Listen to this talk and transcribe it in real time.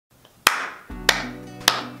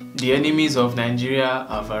The enemies of Nigeria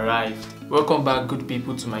have arrived. Welcome back, good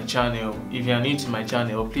people, to my channel. If you are new to my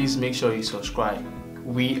channel, please make sure you subscribe.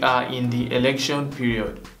 We are in the election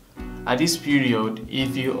period. At this period,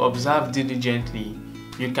 if you observe diligently,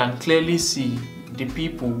 you can clearly see the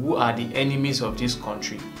people who are the enemies of this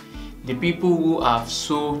country, the people who have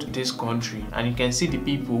sold this country, and you can see the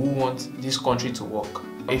people who want this country to work.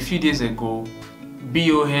 A few days ago,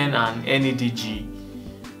 BON and NDEG,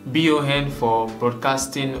 BON for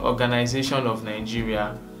Broadcasting Organization of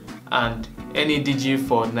Nigeria and NDEG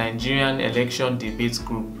for Nigerian Election Debate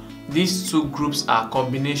Group. These two groups are a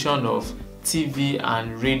combination of TV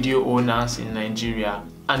and radio owners in Nigeria,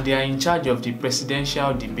 and they are in charge of the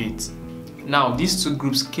presidential debate. Now, these two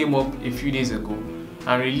groups came up a few days ago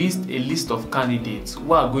and released a list of candidates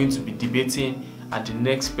who are going to be debating at the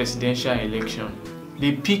next presidential election.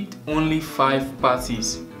 They picked only 5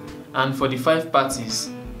 parties, and for the 5 parties,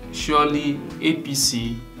 surely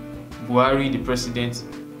APC, BUHARI the president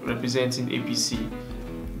representing APC,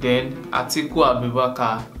 then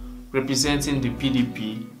ATIKU representing the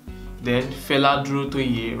PDP, then Feladro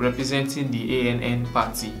Toye representing the ANN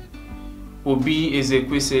party, Obi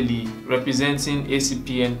Ezekwesili representing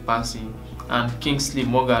ACPN party, and Kingsley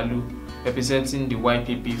Moghalu representing the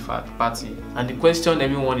YPP party. And the question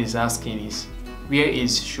everyone is asking is, where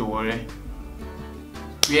is Sowore?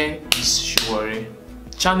 Where is Sowore?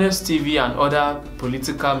 Channels TV and other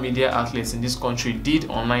political media outlets in this country did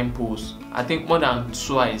online polls, I think more than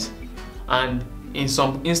twice, and in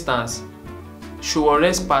some instances,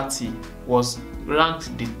 Sowore's party was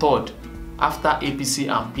ranked the 3rd after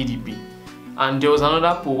APC and PDP, and there was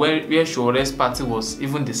another poll where Sowore's party was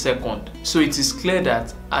even the 2nd. So it is clear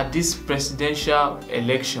that at this presidential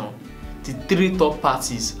election, the 3 top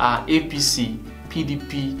parties are APC,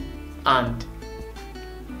 PDP, and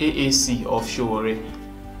AAC of Sowore.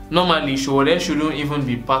 Normally, Sowore shouldn't even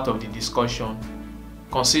be part of the discussion,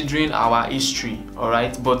 considering our history,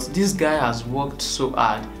 alright? But this guy has worked so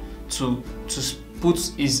hard to put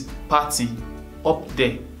his party up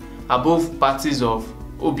there, above parties of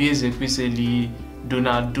Obi Ezekwesili,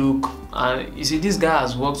 Donald Duke, and you see, this guy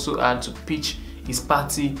has worked so hard to pitch his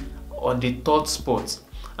party on the 3rd spot.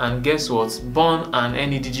 And guess what? BON and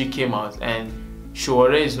NDEG came out, and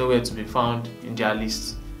Sowore is nowhere to be found in their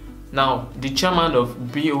list. Now, the chairman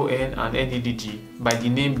of BON and NDEG, by the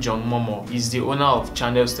name John Momo, is the owner of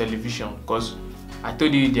Channels Television, because I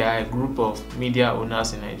told you they are a group of media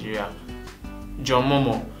owners in Nigeria. John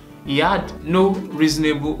Momo, he had no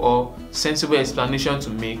reasonable or sensible explanation to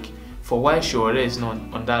make for why Sowore is not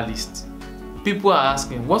on that list. People are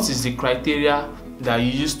asking, what is the criteria that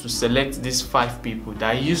you used to select these 5 people,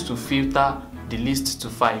 that you used to filter the list to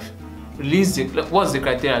 5? What's the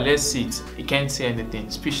criteria? Let's see it. He can't say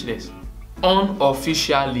anything, speechless.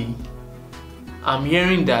 Unofficially, I'm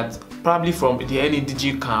hearing that probably from the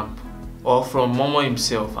NDEG camp or from Momo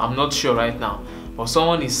himself, I'm not sure right now, but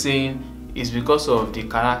someone is saying it's because of the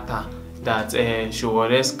character, that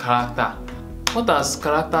Sowore's character. What has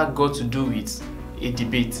character got to do with a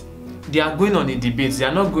debate? They are going on a debate. They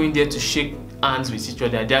are not going there to shake hands with each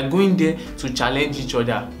other. They are going there to challenge each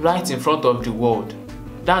other right in front of the world.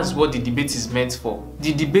 That's what the debate is meant for.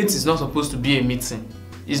 The debate is not supposed to be a meeting.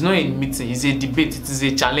 It's not a meeting, it's a debate, it is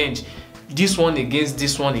a challenge. This one against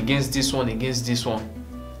this one, against this one, against this one.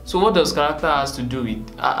 So what does character has to do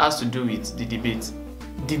with the debate?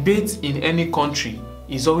 Debate in any country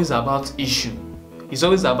is always about issue. It's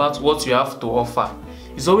always about what you have to offer.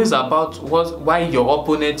 It's always about why your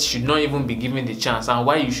opponent should not even be given the chance and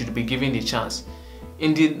why you should be given the chance.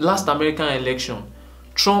 In the last American election,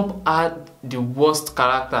 Trump had the worst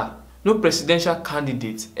character. No presidential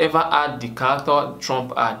candidate ever had the character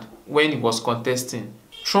Trump had when he was contesting.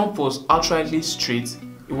 Trump was outrightly straight.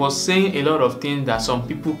 He was saying a lot of things that some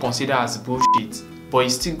people consider as bullshit, but he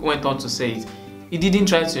still went on to say it. He didn't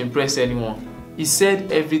try to impress anyone. He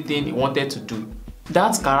said everything he wanted to do.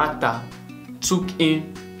 That character took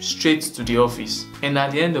him straight to the office. And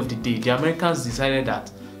at the end of the day, the Americans decided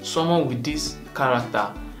that someone with this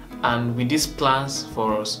character and with these plans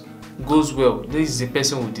for us goes well, this is the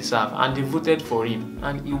person we deserve, and they voted for him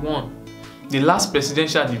and he won. The last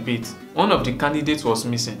presidential debate, one of the candidates was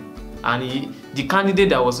missing, and the candidate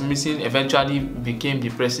that was missing eventually became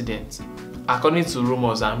the president. According to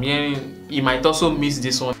rumors, I'm hearing he might also miss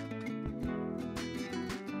this one.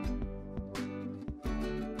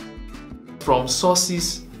 From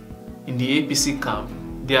sources in the APC camp,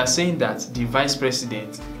 they are saying that the vice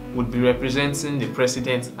president would be representing the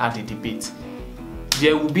president at the debate.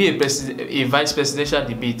 There will be a vice presidential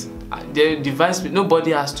debate.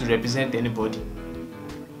 Nobody has to represent anybody.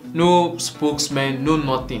 No spokesman, no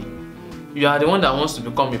nothing. You are the one that wants to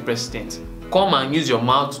become a president. Come and use your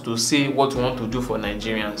mouth to say what you want to do for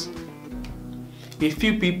Nigerians. A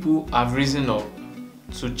few people have risen up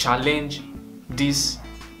to challenge this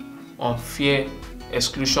unfair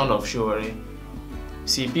exclusion of Sowore.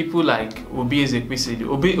 See, people like Obi Ezekwesili.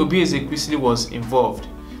 Obi Ezekwesili was involved,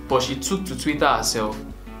 but she took to Twitter herself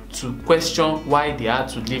to question why they had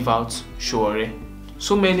to leave out Sowore.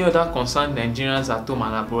 So many other concerned Nigerians at home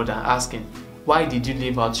and abroad are asking, why did you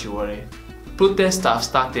leave out Sowore? Protests have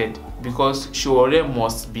started because Sowore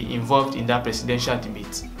must be involved in that presidential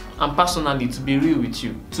debate. And personally, to be real with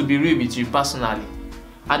you personally,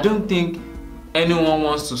 I don't think anyone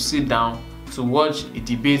wants to sit down to watch a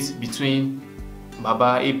debate between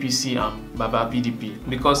Baba APC and Baba PDP,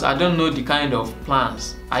 because I don't know the kind of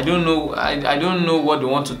plans. I don't know what they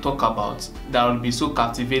want to talk about that will be so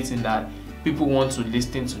captivating that people want to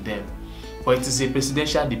listen to them. But it is a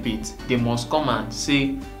presidential debate. They must come and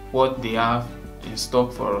say what they have in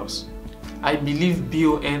stock for us. I believe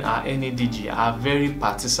BON and NDEG are very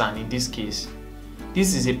partisan in this case.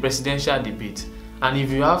 This is a presidential debate, and if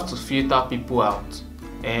you have to filter people out,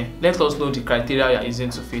 let us know the criteria you are using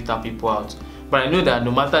to filter people out. But I know that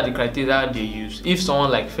no matter the criteria they use, if someone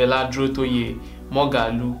like Fela Drotoye,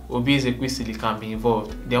 Mogalu, Obi Ezekwesili can be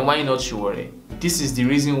involved, then why not Sowore? This is the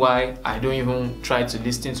reason why I don't even try to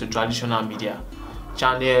listen to traditional media,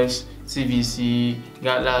 channels, TVC,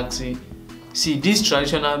 Galaxy. See, these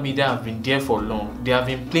traditional media have been there for long. They have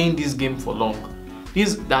been playing this game for long.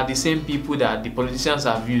 These are the same people that the politicians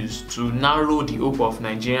have used to narrow the hope of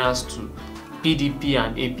Nigerians to PDP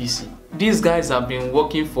and APC. These guys have been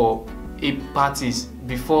working for parties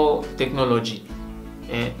before technology.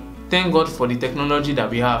 Thank God for the technology that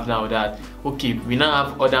we have now, that okay, we now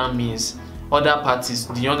have other means, other parties,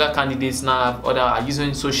 the younger candidates now have are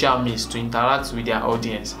using social means to interact with their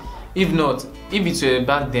audience. If not, if it were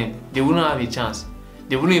back then, they wouldn't have a chance.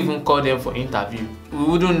 They wouldn't even call them for interview. We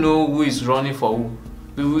wouldn't know who is running for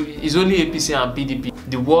who. It's only APC and PDP.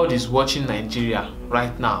 The world is watching Nigeria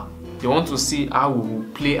right now. They want to see how we will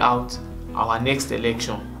play out our next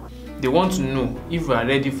election. They want to know if we are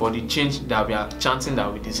ready for the change that we are chanting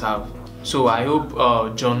that we deserve. So I hope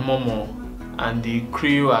John Momo and the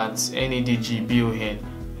crew at NDEG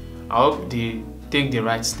BON, I hope they take the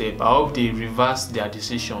right step. I hope they reverse their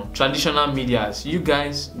decision. Traditional medias, you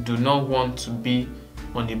guys do not want to be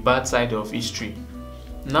on the bad side of history.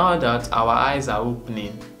 Now that our eyes are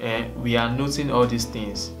opening, we are noting all these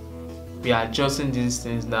things. We are jotting these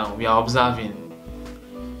things down. We are observing.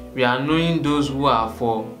 We are knowing those who are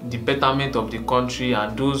for the betterment of the country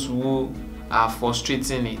and those who are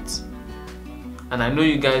frustrating it. And I know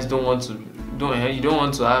you guys don't want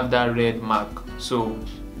to have that red mark. So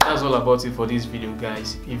that's all about it for this video,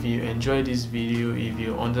 guys. If you enjoyed this video, if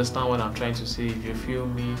you understand what I'm trying to say, if you feel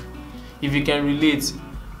me, if you can relate,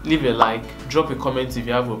 leave a like, drop a comment if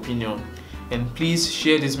you have an opinion, and please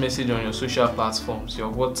share this message on your social platforms,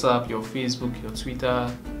 your WhatsApp, your Facebook, your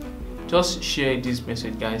Twitter. Just share this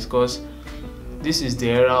message, guys, because this is the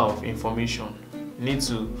era of information. You need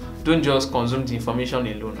to don't just consume the information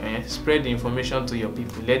alone. Spread the information to your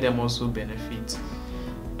people. Let them also benefit.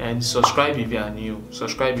 And subscribe if you are new.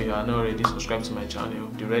 Subscribe if you are not already subscribed to my channel.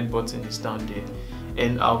 The red button is down there.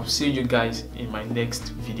 And I'll see you guys in my next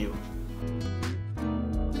video.